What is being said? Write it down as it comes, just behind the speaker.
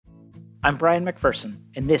I'm Brian McPherson,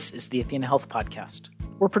 and this is the Athena Health Podcast.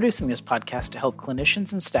 We're producing this podcast to help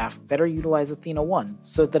clinicians and staff better utilize athenaOne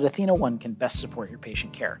so that athenaOne can best support your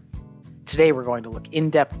patient care. Today, we're going to look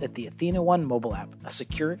in depth at the athenaOne mobile app, a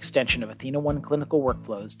secure extension of athenaOne clinical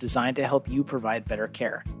workflows designed to help you provide better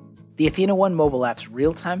care. The athenaOne mobile app's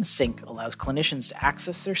real-time sync allows clinicians to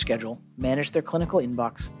access their schedule, manage their clinical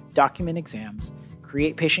inbox, document exams,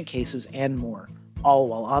 create patient cases, and more, all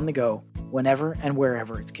while on the go, whenever and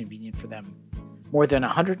wherever it's convenient for them. More than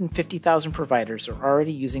 150,000 providers are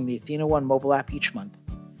already using the athenaOne mobile app each month,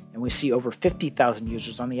 and we see over 50,000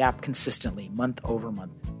 users on the app consistently, month over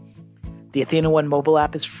month. The athenaOne mobile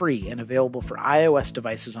app is free and available for iOS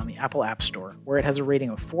devices on the Apple App Store, where it has a rating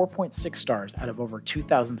of 4.6 stars out of over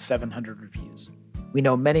 2,700 reviews. We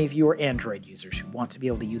know many of you are Android users who want to be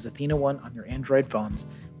able to use athenaOne on your Android phones.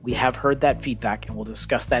 We have heard that feedback, and we'll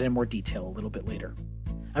discuss that in more detail a little bit later.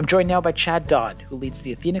 I'm joined now by Chad Dodd, who leads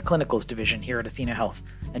the Athena Clinicals division here at Athena Health,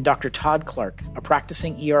 and Dr. Todd Clark, a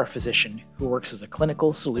practicing ER physician who works as a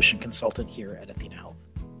clinical solution consultant here at Athena Health.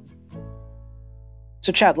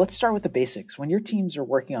 So Chad, let's start with the basics. When your teams are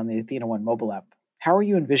working on the athenaOne mobile app, how are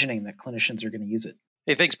you envisioning that clinicians are going to use it?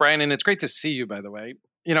 Hey, thanks, Brian. And it's great to see you, by the way.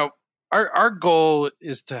 Our goal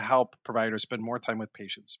is to help providers spend more time with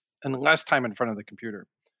patients and less time in front of the computer.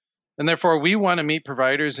 And therefore, we want to meet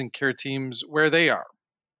providers and care teams where they are,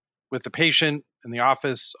 with the patient, in the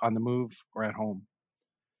office, on the move, or at home.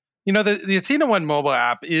 The athenaOne mobile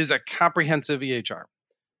app is a comprehensive EHR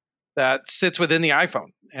that sits within the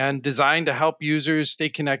iPhone and designed to help users stay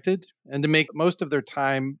connected and to make most of their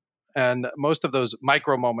time and most of those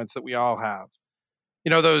micro moments that we all have.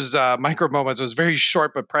 Those micro moments, those very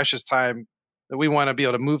short but precious time that we want to be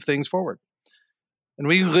able to move things forward. And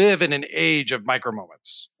we live in an age of micro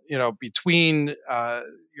moments, between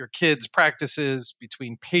your kids' practices,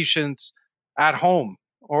 between patients, at home,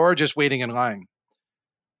 or just waiting in line.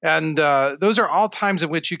 And those are all times in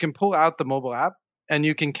which you can pull out the mobile app and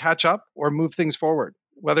you can catch up or move things forward.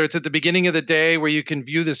 Whether it's at the beginning of the day where you can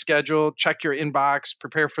view the schedule, check your inbox,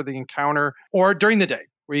 prepare for the encounter, or during the day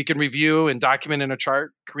where you can review and document in a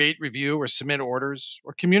chart, create review or submit orders,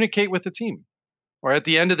 or communicate with the team. Or at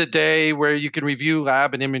the end of the day where you can review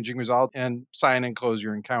lab and imaging results and sign and close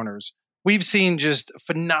your encounters. We've seen just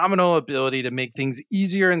phenomenal ability to make things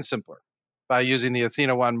easier and simpler by using the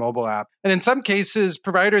athenaOne mobile app. And in some cases,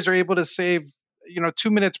 providers are able to save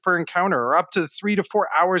 2 minutes per encounter or up to 3 to 4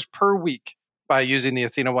 hours per week by using the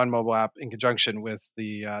athenaOne mobile app in conjunction with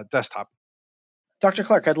the desktop. Dr.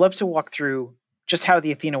 Clark, I'd love to walk through just how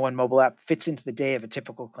the athenaOne mobile app fits into the day of a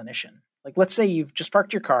typical clinician. Like, let's say you've just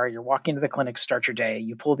parked your car, you're walking to the clinic to start your day,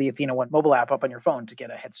 you pull the athenaOne mobile app up on your phone to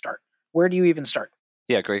get a head start. Where do you even start?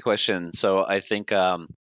 Yeah, great question. So I think,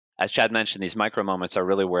 as Chad mentioned, these micro moments are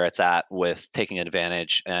really where it's at with taking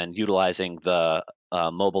advantage and utilizing the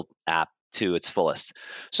mobile app to its fullest.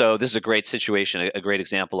 So this is a great situation, a great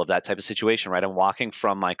example of that type of situation, right? I'm walking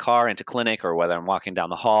from my car into clinic, or whether I'm walking down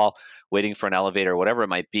the hall, waiting for an elevator, whatever it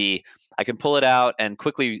might be. I can pull it out and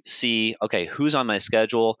quickly see, okay, who's on my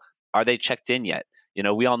schedule? Are they checked in yet?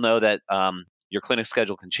 We all know that your clinic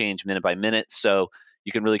schedule can change minute by minute. So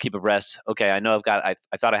you can really keep abreast. Okay, I know I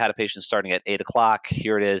thought I had a patient starting at 8 o'clock.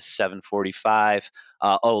 Here it is, 7:45.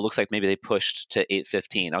 It looks like maybe they pushed to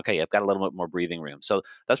 8:15. Okay, I've got a little bit more breathing room. So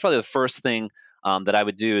that's probably the first thing that I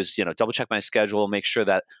would do is, double check my schedule, make sure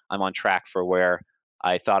that I'm on track for where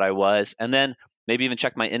I thought I was. And then maybe even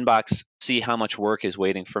check my inbox, see how much work is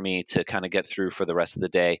waiting for me to kind of get through for the rest of the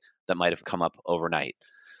day that might have come up overnight.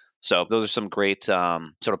 So those are some great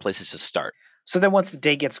sort of places to start. So then once the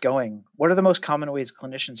day gets going, what are the most common ways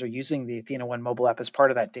clinicians are using the athenaOne mobile app as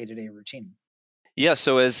part of that day-to-day routine? Yeah,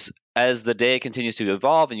 so as the day continues to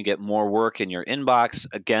evolve and you get more work in your inbox,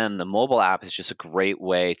 again, the mobile app is just a great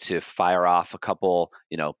way to fire off a couple,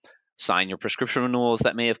 sign your prescription renewals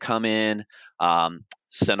that may have come in,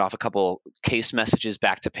 send off a couple case messages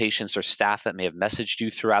back to patients or staff that may have messaged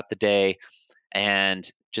you throughout the day, and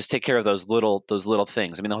just take care of those little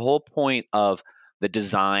things. I mean, the whole point of the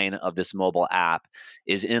design of this mobile app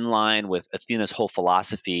is in line with Athena's whole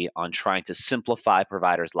philosophy on trying to simplify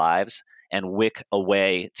providers' lives and wick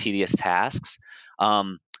away tedious tasks.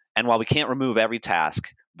 And while we can't remove every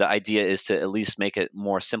task, the idea is to at least make it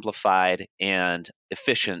more simplified and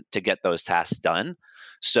efficient to get those tasks done.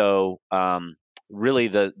 So really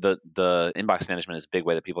the inbox management is a big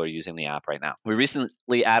way that people are using the app right now. We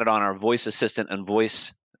recently added on our voice assistant and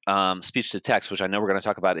voice speech to text, which I know we're going to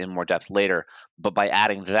talk about in more depth later. But by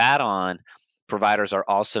adding that on, providers are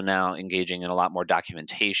also now engaging in a lot more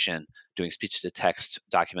documentation, doing speech to text,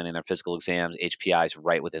 documenting their physical exams, HPIs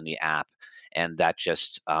right within the app. And that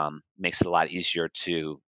just makes it a lot easier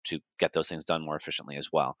to get those things done more efficiently as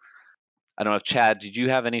well. I don't know if Chad, did you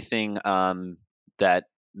have anything that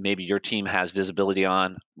maybe your team has visibility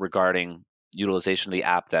on regarding utilization of the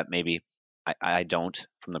app that maybe I don't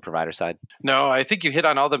from the provider side? No, I think you hit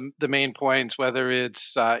on all the main points, whether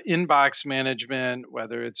it's inbox management,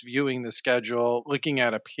 whether it's viewing the schedule, looking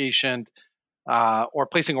at a patient, or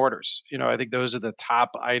placing orders. I think those are the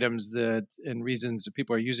top items that and reasons that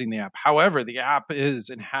people are using the app. However, the app is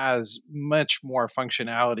and has much more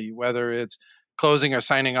functionality, whether it's closing or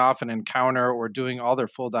signing off an encounter or doing all their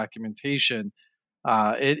full documentation.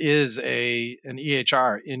 It is an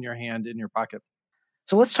EHR in your hand, in your pocket.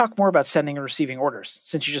 So let's talk more about sending and receiving orders.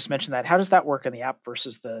 Since you just mentioned that, how does that work in the app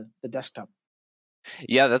versus the desktop?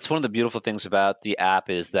 Yeah, that's one of the beautiful things about the app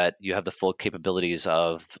is that you have the full capabilities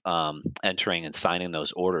of entering and signing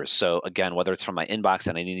those orders. So again, whether it's from my inbox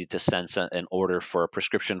and I need to send an order for a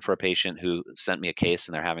prescription for a patient who sent me a case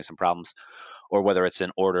and they're having some problems, or whether it's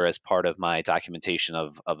an order as part of my documentation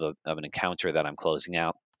of an encounter that I'm closing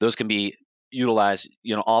out, those can be utilized.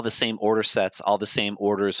 All the same order sets, all the same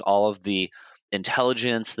orders, all of the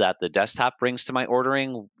intelligence that the desktop brings to my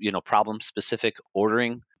ordering, problem specific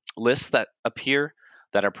ordering lists that appear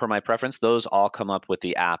that are per my preference, those all come up with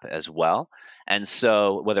the app as well. And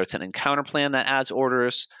so whether it's an encounter plan that adds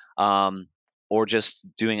orders, or just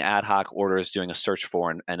doing ad hoc orders, doing a search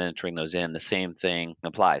for and entering those in, the same thing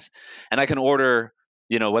applies. And I can order,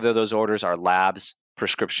 whether those orders are labs,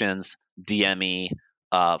 prescriptions, DME,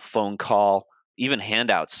 phone call, even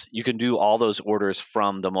handouts. You can do all those orders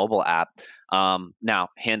from the mobile app. Now,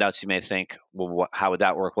 handouts, you may think, well, how would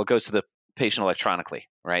that work? Well, it goes to the patient electronically,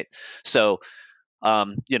 right? So,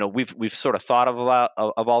 we've sort of thought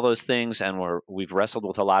of all those things, and we've wrestled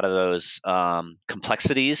with a lot of those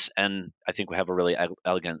complexities, and I think we have a really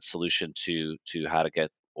elegant solution to how to get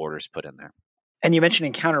orders put in there. And you mentioned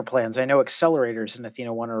encounter plans. I know accelerators in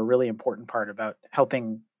athenaOne are a really important part about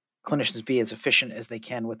helping clinicians be as efficient as they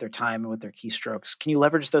can with their time and with their keystrokes. Can you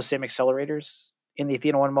leverage those same accelerators in the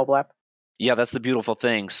athenaOne mobile app? Yeah, that's the beautiful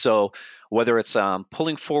thing. So whether it's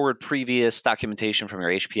pulling forward previous documentation from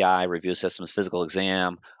your HPI, review systems, physical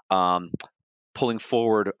exam, pulling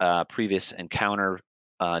forward previous encounter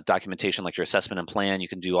documentation like your assessment and plan, you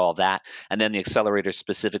can do all that. And then the accelerator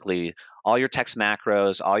specifically, all your text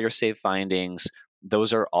macros, all your save findings,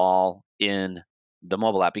 those are all in the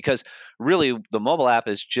mobile app, because really the mobile app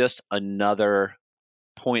is just another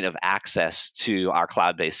point of access to our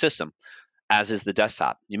cloud-based system, as is the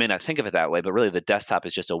desktop. You may not think of it that way, but really the desktop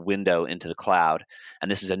is just a window into the cloud,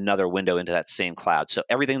 and this is another window into that same cloud. So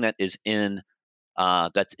everything that is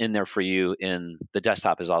that's in there for you in the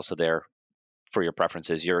desktop is also there for your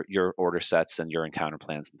preferences, your order sets and your encounter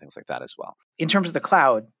plans and things like that as well. In terms of the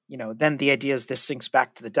cloud, then the idea is this syncs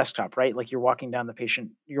back to the desktop, right? Like you're walking down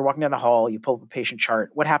the hall, you pull up a patient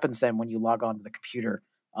chart. What happens then when you log on to the computer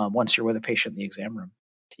once you're with a patient in the exam room?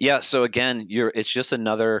 Yeah, so again, it's just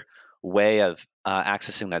another way of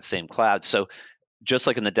accessing that same cloud. So just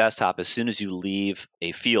like in the desktop, as soon as you leave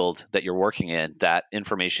a field that you're working in, that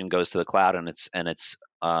information goes to the cloud and it's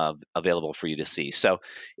available for you to see. So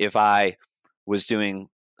if I was doing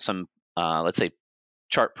some, let's say,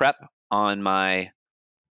 chart prep on my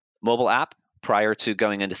mobile app prior to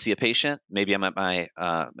going in to see a patient, maybe I'm at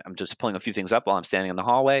I'm just pulling a few things up while I'm standing in the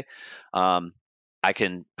hallway. I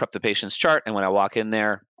can prep the patient's chart, and when I walk in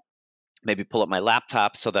there, maybe pull up my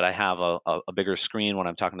laptop so that I have a bigger screen when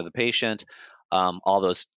I'm talking to the patient.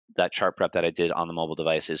 All that chart prep that I did on the mobile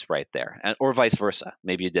device is right there, or vice versa.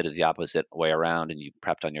 Maybe you did it the opposite way around, and you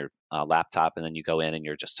prepped on your laptop, and then you go in and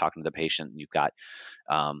you're just talking to the patient, and you've got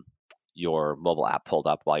your mobile app pulled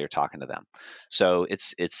up while you're talking to them. So it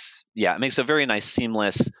makes a very nice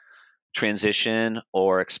seamless transition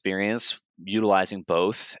or experience utilizing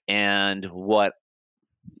both. And what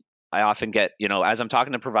I often get, as I'm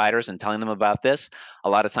talking to providers and telling them about this, a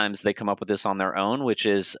lot of times they come up with this on their own, which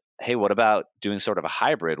is, hey, what about doing sort of a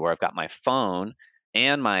hybrid where I've got my phone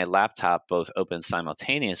and my laptop both open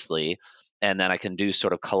simultaneously, and then I can do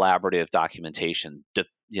sort of collaborative documentation,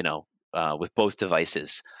 with both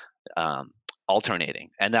devices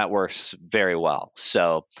alternating, and that works very well.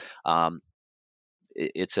 So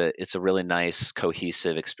it's a really nice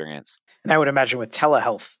cohesive experience. And I would imagine with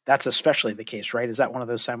telehealth, that's especially the case, right? Is that one of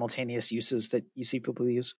those simultaneous uses that you see people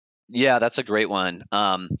use? Yeah, that's a great one.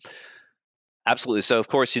 Absolutely. So of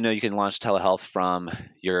course, you can launch telehealth from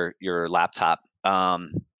your laptop,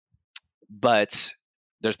 but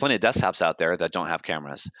there's plenty of desktops out there that don't have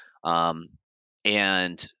cameras,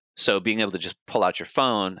 and so being able to just pull out your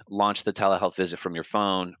phone, launch the telehealth visit from your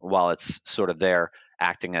phone while it's sort of there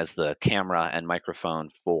acting as the camera and microphone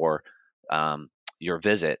for your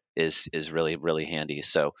visit is really, really handy.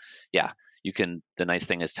 So yeah, the nice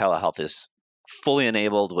thing is telehealth is fully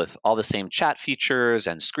enabled with all the same chat features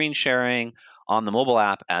and screen sharing on the mobile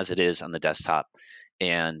app as it is on the desktop.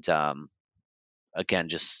 And again,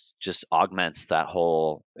 just augments that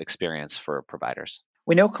whole experience for providers.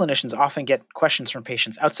 We know clinicians often get questions from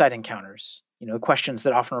patients outside encounters, questions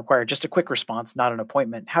that often require just a quick response, not an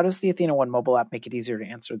appointment. How does the athenaOne mobile app make it easier to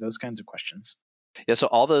answer those kinds of questions? Yeah, so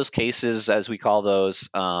all those cases, as we call those,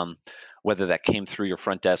 whether that came through your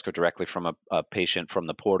front desk or directly from a patient from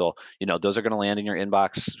the portal, those are going to land in your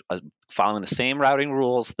inbox following the same routing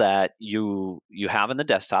rules that you have in the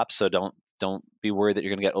desktop. So don't be worried that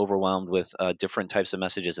you're going to get overwhelmed with different types of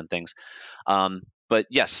messages and things. But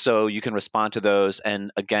yes, so you can respond to those,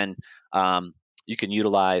 and again, you can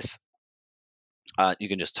utilize, you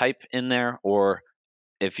can just type in there, or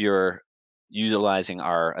if you're utilizing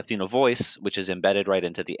our Athena voice, which is embedded right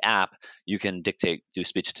into the app, you can do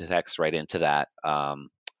speech to text right into that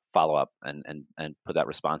follow up and put that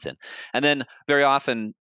response in. And then very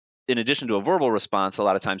often, in addition to a verbal response, a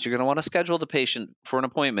lot of times you're going to want to schedule the patient for an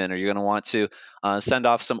appointment, or you're going to want to send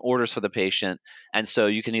off some orders for the patient. And so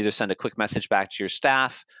you can either send a quick message back to your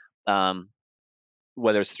staff,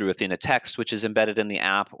 whether it's through Athena Text, which is embedded in the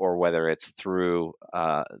app, or whether it's through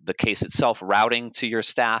the case itself routing to your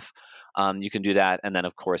staff. You can do that. And then,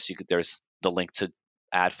 of course, there's the link to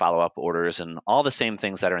add follow-up orders and all the same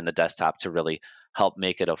things that are in the desktop to really help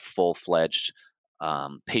make it a full-fledged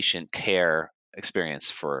patient care experience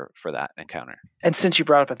for that encounter. And since you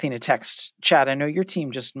brought up Athena Text, Chad, I know your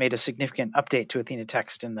team just made a significant update to Athena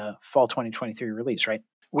Text in the fall 2023 release, right?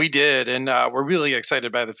 We did, and we're really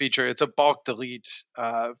excited by the feature. It's a bulk delete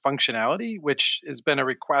functionality, which has been a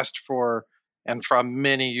request for and from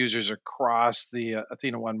many users across the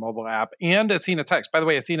athenaOne mobile app and Athena Text. By the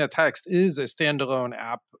way, Athena Text is a standalone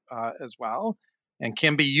app as well, and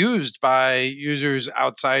can be used by users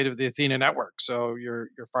outside of the Athena network. So your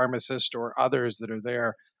pharmacist or others that are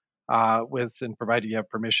there and provided you have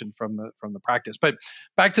permission from the practice. But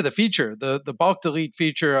back to the feature, the bulk delete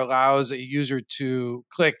feature allows a user to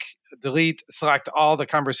click delete, select all the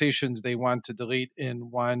conversations they want to delete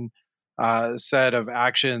in one set of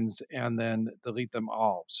actions, and then delete them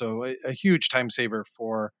all. So a huge time saver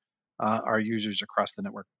for our users across the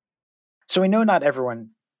network. So we know not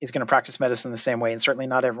everyone is going to practice medicine the same way, and certainly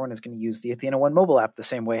not everyone is going to use the athenaOne mobile app the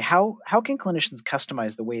same way. How can clinicians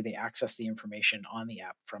customize the way they access the information on the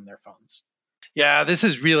app from their phones? Yeah, this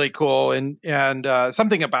is really cool, and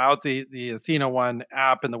something about the athenaOne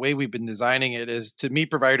app and the way we've been designing it is to meet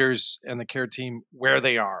providers and the care team where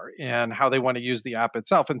they are and how they want to use the app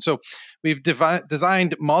itself. And so we've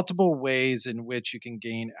designed multiple ways in which you can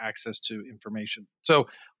gain access to information. So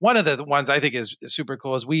one of the ones I think is super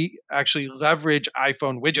cool is we actually leverage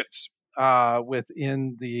iPhone widgets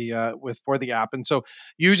within the for the app, and so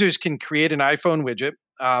users can create an iPhone widget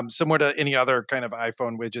similar to any other kind of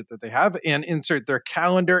iPhone widget that they have, and insert their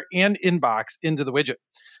calendar and inbox into the widget.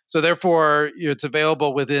 So therefore, it's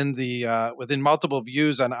available within within multiple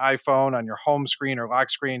views on iPhone, on your home screen or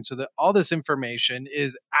lock screen, so that all this information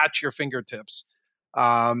is at your fingertips.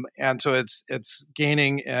 And so it's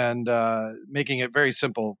gaining and making it very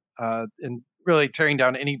simple and really tearing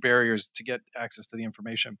down any barriers to get access to the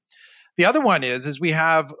information. The other one is we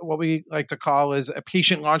have what we like to call is a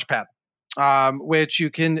patient launchpad, which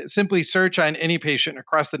you can simply search on any patient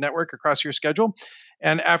across the network, across your schedule.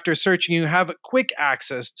 And after searching, you have quick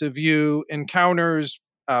access to view encounters,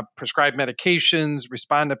 prescribe medications,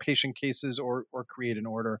 respond to patient cases, or create an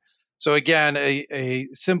order. So again, a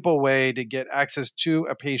simple way to get access to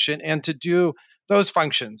a patient and to do those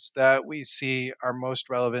functions that we see are most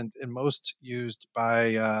relevant and most used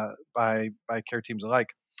by care teams alike.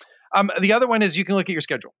 The other one is you can look at your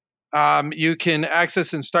schedule. You can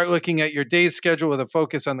access and start looking at your day's schedule with a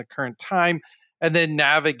focus on the current time, and then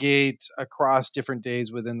navigate across different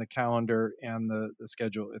days within the calendar and the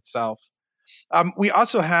schedule itself. We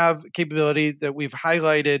also have capability that we've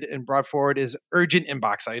highlighted and brought forward is urgent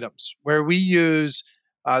inbox items, where we use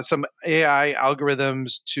some AI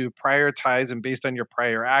algorithms to prioritize and based on your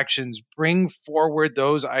prior actions, bring forward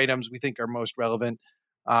those items we think are most relevant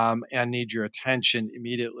and need your attention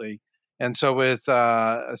immediately. And so with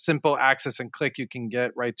a simple access and click, you can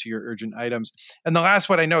get right to your urgent items. And the last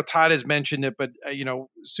one, I know Todd has mentioned it, but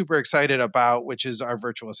super excited about, which is our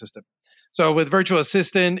virtual assistant. So with virtual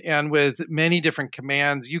assistant and with many different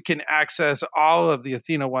commands, you can access all of the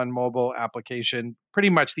athenaOne mobile application,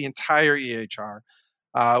 pretty much the entire EHR,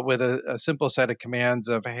 with a simple set of commands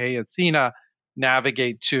of, hey, Athena,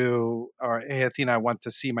 navigate to, or hey, Athena, I want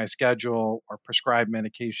to see my schedule or prescribe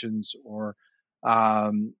medications or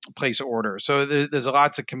place order. So there's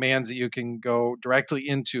lots of commands that you can go directly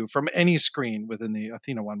into from any screen within the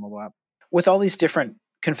athenaOne mobile app. With all these different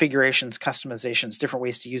configurations, customizations, different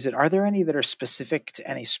ways to use it, are there any that are specific to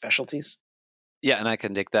any specialties? Yeah, and I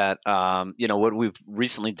can take that. What we've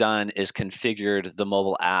recently done is configured the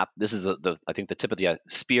mobile app. This is I think the tip of the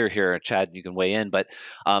spear here, Chad. You can weigh in, but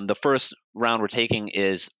the first round we're taking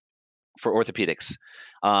is for orthopedics.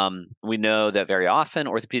 We know that very often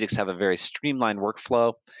orthopedics have a very streamlined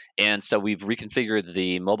workflow, and so we've reconfigured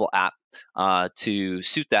the mobile app to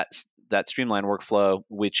suit that streamlined workflow,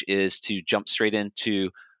 which is to jump straight into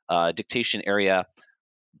dictation area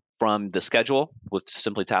from the schedule with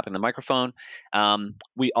simply tapping the microphone.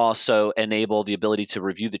 We also enable the ability to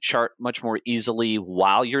review the chart much more easily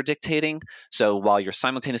while you're dictating. So while you're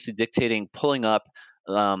simultaneously dictating, pulling up,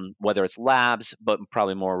 whether it's labs, but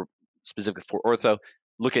probably more specific for ortho,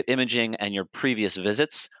 look at imaging and your previous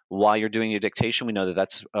visits while you're doing your dictation. We know that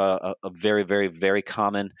that's a very, very, very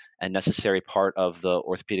common and necessary part of the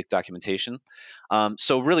orthopedic documentation.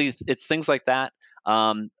 So really, it's things like that.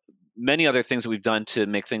 Many other things that we've done to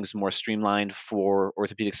make things more streamlined for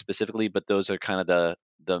orthopedics specifically, but those are kind of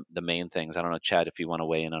the main things. I don't know, Chad, if you want to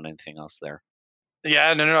weigh in on anything else there.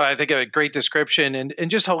 Yeah, no. I think a great description, and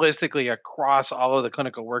just holistically across all of the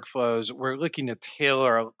clinical workflows, we're looking to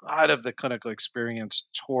tailor a lot of the clinical experience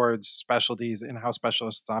towards specialties and how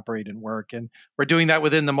specialists operate and work. And we're doing that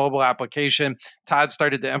within the mobile application. Todd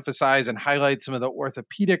started to emphasize and highlight some of the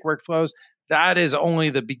orthopedic workflows. That is only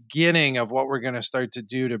the beginning of what we're going to start to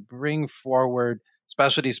do to bring forward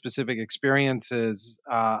specialty specific experiences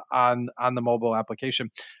on the mobile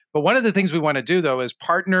application. But one of the things we want to do, though, is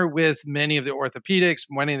partner with many of the orthopedics,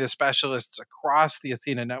 many of the specialists across the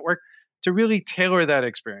Athena network to really tailor that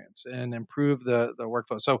experience and improve the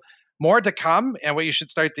workflow. So more to come. And what you should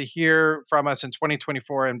start to hear from us in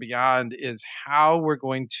 2024 and beyond is how we're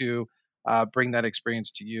going to bring that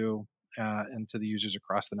experience to you and to the users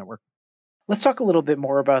across the network. Let's talk a little bit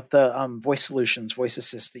more about the voice solutions, voice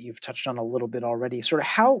assist that you've touched on a little bit already. Sort of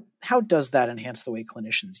how does that enhance the way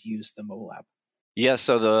clinicians use the mobile app? Yeah,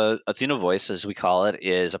 so the Athena Voice, as we call it,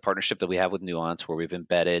 is a partnership that we have with Nuance, where we've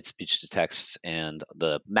embedded speech to text and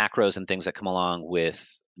the macros and things that come along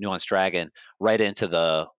with Nuance Dragon right into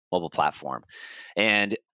the mobile platform.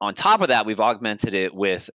 And on top of that, we've augmented it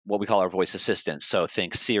with what we call our voice assistants. So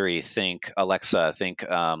think Siri, think Alexa, think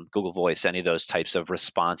Google Voice, any of those types of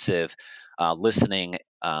responsive listening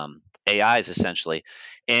AIs, essentially.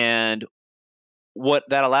 And what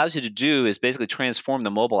that allows you to do is basically transform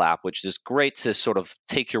the mobile app, which is great to sort of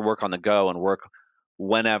take your work on the go and work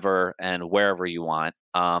whenever and wherever you want,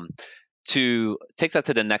 to take that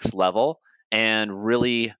to the next level and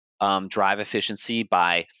really drive efficiency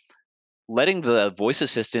by letting the voice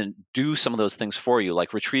assistant do some of those things for you,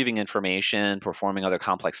 like retrieving information, performing other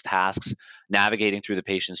complex tasks, navigating through the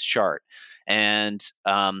patient's chart. And,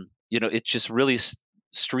 it just really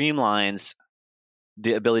streamlines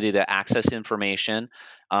the ability to access information.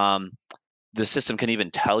 The system can even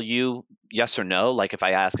tell you yes or no. Like if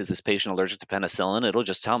I ask, is this patient allergic to penicillin? It'll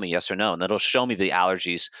just tell me yes or no. And it'll show me the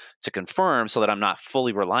allergies to confirm so that I'm not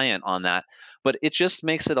fully reliant on that. But it just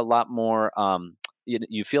makes it a lot more,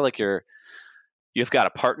 you feel like you've got a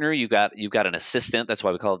partner, you've got an assistant. That's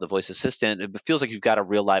why we call it the voice assistant. It feels like you've got a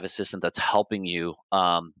real live assistant that's helping you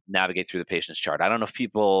navigate through the patient's chart. I don't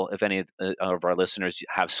know if any of our listeners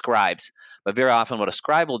have scribes, but very often what a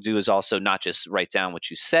scribe will do is also not just write down what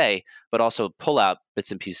you say, but also pull out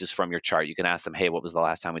bits and pieces from your chart. You can ask them, hey, what was the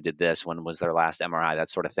last time we did this? When was their last MRI? That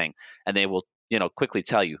sort of thing. And they will, quickly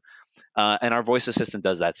tell you. And our voice assistant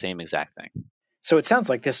does that same exact thing. So it sounds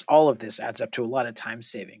like all of this adds up to a lot of time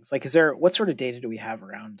savings. Like, what sort of data do we have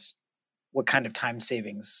around what kind of time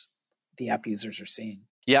savings the app users are seeing?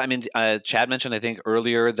 Yeah, I mean, Chad mentioned, I think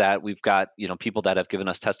earlier that we've got, people that have given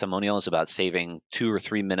us testimonials about saving 2 or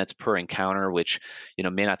 3 minutes per encounter, which,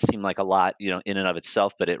 may not seem like a lot, in and of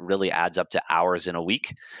itself, but it really adds up to hours in a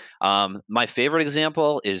week. My favorite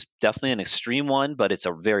example is definitely an extreme one, but it's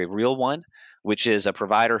a very real one, which is a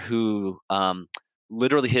provider who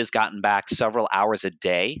literally has gotten back several hours a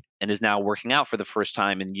day and is now working out for the first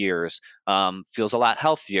time in years, feels a lot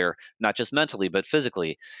healthier, not just mentally, but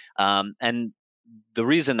physically. And the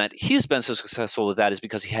reason that he's been so successful with that is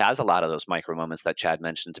because he has a lot of those micro moments that Chad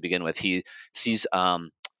mentioned to begin with. He sees,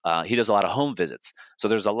 he does a lot of home visits. So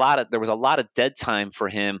there was a lot of dead time for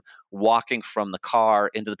him walking from the car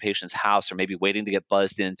into the patient's house, or maybe waiting to get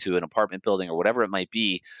buzzed into an apartment building or whatever it might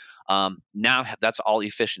be. Now that's all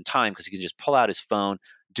efficient time because he can just pull out his phone,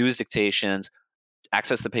 do his dictations,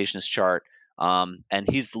 access the patient's chart, and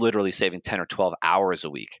he's literally saving 10 or 12 hours a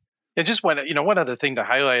week. And just one other thing to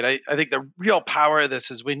highlight, I think the real power of this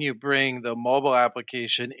is when you bring the mobile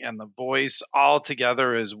application and the voice all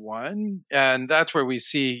together as one. And that's where we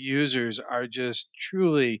see users are just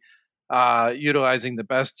truly utilizing the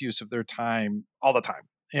best use of their time all the time.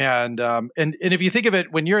 And if you think of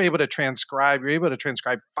it, when you're able to transcribe, you're able to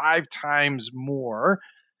transcribe 5 times more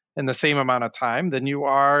in the same amount of time than you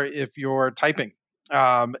are if you're typing.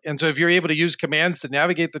 And so if you're able to use commands to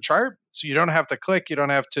navigate the chart, so you don't have to click, you don't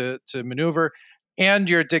have to maneuver, and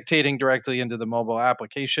you're dictating directly into the mobile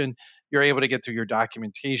application, you're able to get through your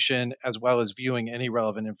documentation as well as viewing any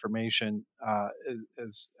relevant information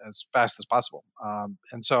as fast as possible.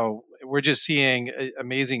 And so we're just seeing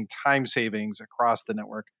amazing time savings across the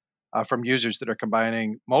network from users that are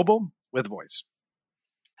combining mobile with voice.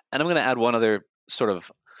 And I'm going to add one other sort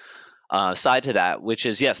of side to that, which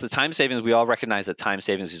is, yes, the time savings. We all recognize that time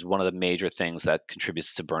savings is one of the major things that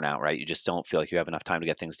contributes to burnout, right? You just don't feel like you have enough time to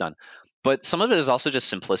get things done. But some of it is also just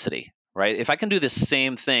simplicity, right? If I can do the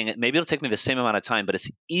same thing, maybe it'll take me the same amount of time, but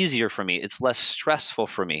it's easier for me. It's less stressful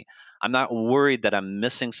for me. I'm not worried that I'm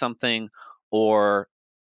missing something or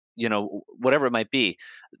whatever it might be.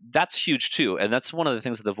 That's huge too. And that's one of the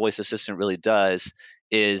things that the voice assistant really does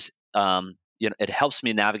is it helps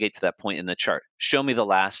me navigate to that point in the chart. Show me the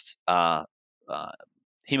last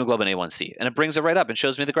hemoglobin A1C, and it brings it right up and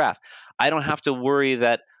shows me the graph. I don't have to worry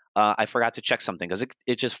that I forgot to check something because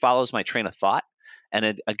it just follows my train of thought. And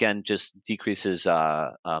it, again, just decreases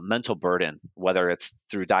mental burden, whether it's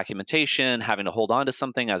through documentation, having to hold on to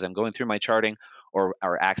something as I'm going through my charting, or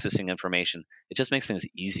accessing information. It just makes things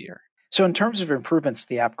easier. So in terms of improvements to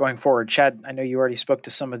the app going forward, Chad, I know you already spoke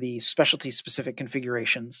to some of the specialty-specific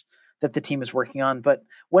configurations that the team is working on, but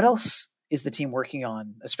what else is the team working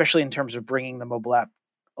on, especially in terms of bringing the mobile app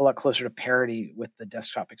a lot closer to parity with the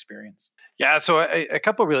desktop experience? Yeah, so a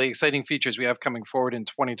couple of really exciting features we have coming forward in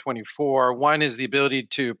 2024. One is the ability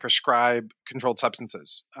to prescribe controlled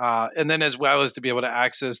substances, and then as well as to be able to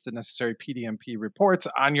access the necessary PDMP reports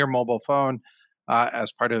on your mobile phone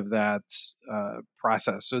as part of that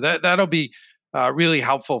process. So that'll be really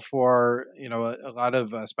helpful for a lot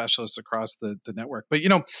of specialists across the network. But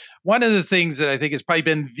one of the things that I think has probably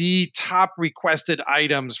been the top requested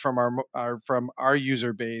items from our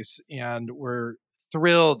user base, and we're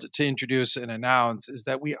thrilled to introduce and announce, is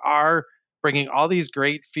that we are bringing all these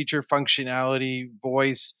great feature functionality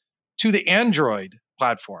voice to the Android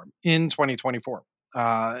platform in 2024,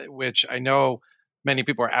 which I know many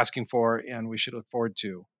people are asking for, and we should look forward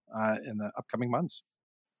to in the upcoming months.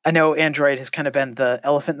 I know Android has kind of been the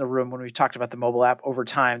elephant in the room when we've talked about the mobile app over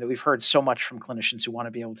time, that we've heard so much from clinicians who want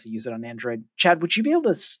to be able to use it on Android. Chad, would you be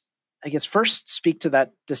able to, I guess, first speak to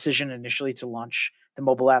that decision initially to launch the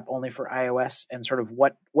mobile app only for iOS and sort of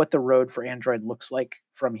what the road for Android looks like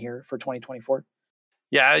from here for 2024?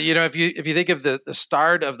 Yeah, if you think of the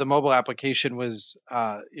start of the mobile application was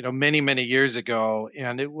many years ago,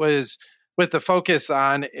 and it was with the focus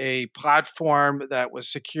on a platform that was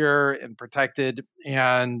secure and protected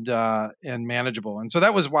and manageable. And so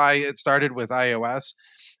that was why it started with iOS.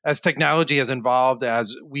 As technology has evolved,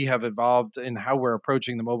 as we have evolved in how we're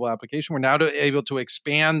approaching the mobile application, we're now able to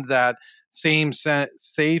expand that same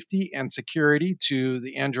safety and security to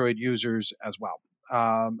the Android users as well.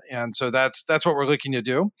 And so that's what we're looking to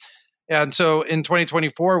do. And so in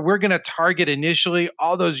 2024, we're going to target initially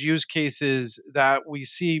all those use cases that we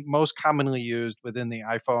see most commonly used within the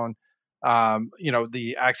iPhone.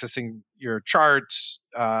 The accessing your charts,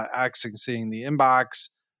 accessing the inbox,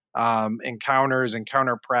 encounters,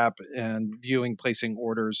 encounter prep, and viewing, placing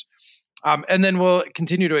orders. And then we'll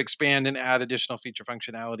continue to expand and add additional feature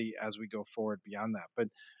functionality as we go forward beyond that. But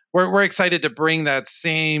we're excited to bring that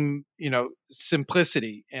same,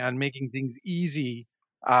 simplicity and making things easy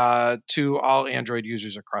to all Android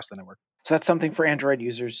users across the network. So that's something for Android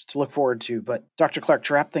users to look forward to. But Dr. Clark,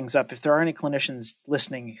 to wrap things up, if there are any clinicians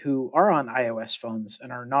listening who are on iOS phones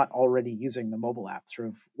and are not already using the mobile app, sort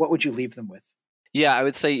of what would you leave them with? Yeah, I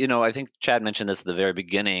would say, I think Chad mentioned this at the very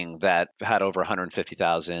beginning, that had over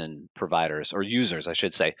 150,000 providers, or users, I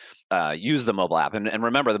should say, use the mobile app. And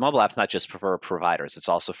remember, the mobile app's not just for providers, it's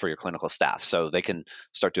also for your clinical staff. So they can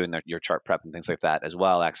start doing your chart prep and things like that as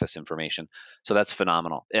well, access information. So that's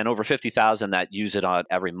phenomenal. And over 50,000 that use it on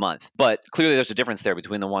every month. But clearly there's a difference there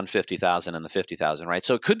between the 150,000 and the 50,000, right?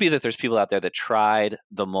 So it could be that there's people out there that tried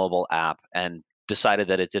the mobile app and decided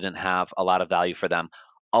that it didn't have a lot of value for them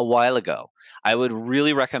a while ago. I would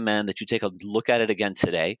really recommend that you take a look at it again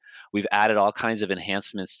today. We've added all kinds of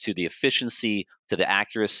enhancements to the efficiency, to the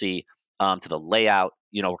accuracy, to the layout,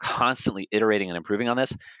 we're constantly iterating and improving on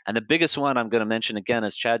this. And the biggest one I'm going to mention again,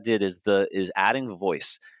 as Chad did, is adding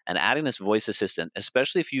voice and adding this voice assistant.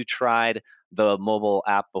 Especially if you tried the mobile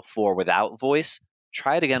app before without voice,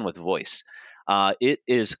 try it again with voice. It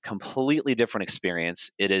is completely different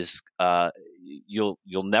experience. It is you'll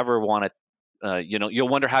never want to you'll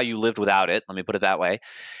wonder how you lived without it. Let me put it that way.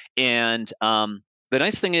 And the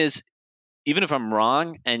nice thing is, even if I'm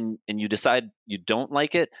wrong and you decide you don't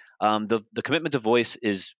like it, the commitment to voice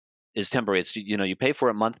is temporary. It's you pay for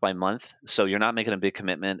it month by month, so you're not making a big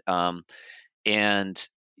commitment. And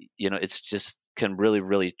it's just can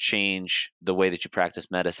really change the way that you practice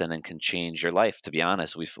medicine and can change your life. To be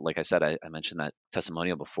honest, like I said, I mentioned that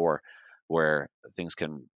testimonial before, where things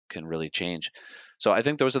can really change. So I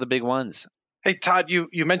think those are the big ones. Hey, Todd, you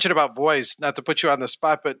mentioned about voice, not to put you on the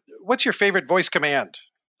spot, but what's your favorite voice command?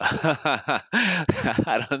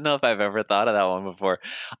 I don't know if I've ever thought of that one before.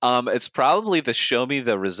 It's probably the show me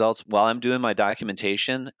the results while I'm doing my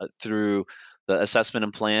documentation through the assessment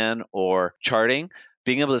and plan or charting.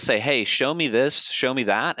 Being able to say, hey, show me this, show me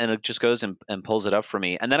that, and it just goes and pulls it up for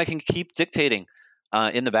me. And then I can keep dictating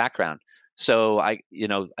in the background. So I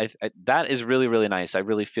that is really nice. I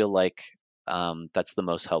really feel like that's the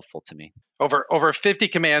most helpful to me. Over 50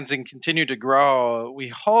 commands and continue to grow. We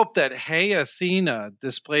hope that Hey Athena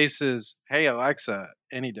displaces Hey Alexa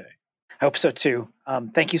any day. I hope so too.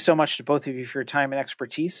 Thank you so much to both of you for your time and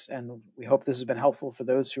expertise, and we hope this has been helpful for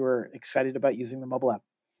those who are excited about using the mobile app.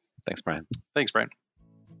 Thanks, Brian. Thanks, Brian.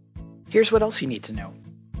 Here's what else you need to know.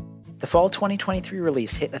 The fall 2023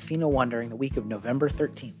 release hit athenaOne during the week of November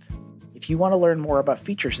 13th. If you want to learn more about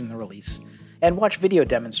features in the release and watch video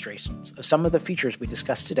demonstrations of some of the features we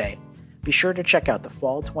discussed today, be sure to check out the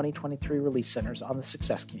fall 2023 release centers on the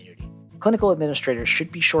Success community. Clinical administrators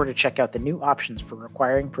should be sure to check out the new options for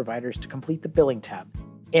requiring providers to complete the billing tab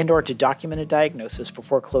and/or to document a diagnosis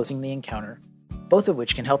before closing the encounter, both of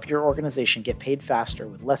which can help your organization get paid faster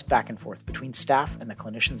with less back and forth between staff and the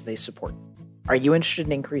clinicians they support. Are you interested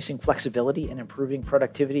in increasing flexibility and improving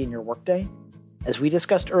productivity in your workday? As we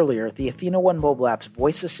discussed earlier, the athenaOne mobile app's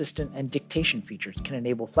voice assistant and dictation features can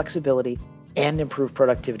enable flexibility and improve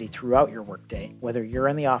productivity throughout your workday, whether you're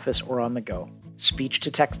in the office or on the go.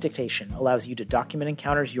 Speech-to-text dictation allows you to document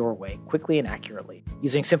encounters your way, quickly and accurately.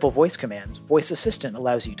 Using simple voice commands, Voice Assistant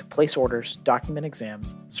allows you to place orders, document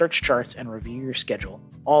exams, search charts, and review your schedule,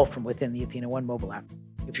 all from within the athenaOne mobile app.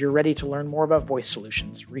 If you're ready to learn more about voice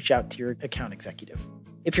solutions, reach out to your account executive.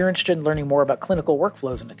 If you're interested in learning more about clinical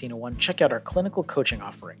workflows in athenaOne, check out our clinical coaching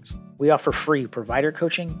offerings. We offer free provider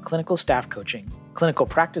coaching, clinical staff coaching, clinical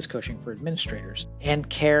practice coaching for administrators, and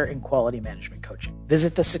care and quality management coaching.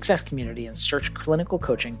 Visit the Success community and search clinical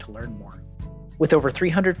coaching to learn more. With over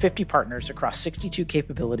 350 partners across 62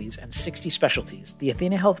 capabilities and 60 specialties, the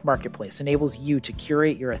Athena Health Marketplace enables you to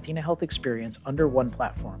curate your Athena Health experience under one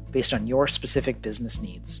platform based on your specific business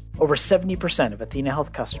needs. Over 70% of Athena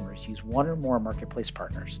Health customers use one or more marketplace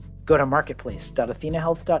partners. Go to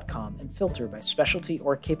marketplace.athenahealth.com and filter by specialty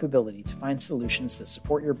or capability to find solutions that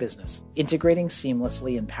support your business, integrating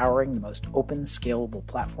seamlessly and powering the most open, scalable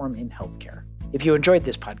platform in healthcare. If you enjoyed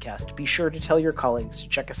this podcast, be sure to tell your colleagues to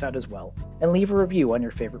check us out as well, and leave a review on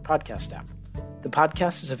your favorite podcast app. The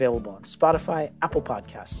podcast is available on Spotify, Apple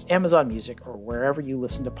Podcasts, Amazon Music, or wherever you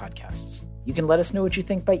listen to podcasts. You can let us know what you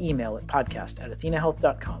think by email at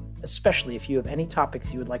podcast@athenahealth.com, especially if you have any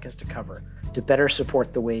topics you would like us to cover to better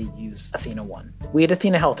support the way you use athenaOne. We at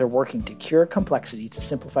Athena Health are working to cure complexity to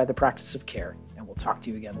simplify the practice of care, and we'll talk to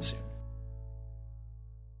you again soon.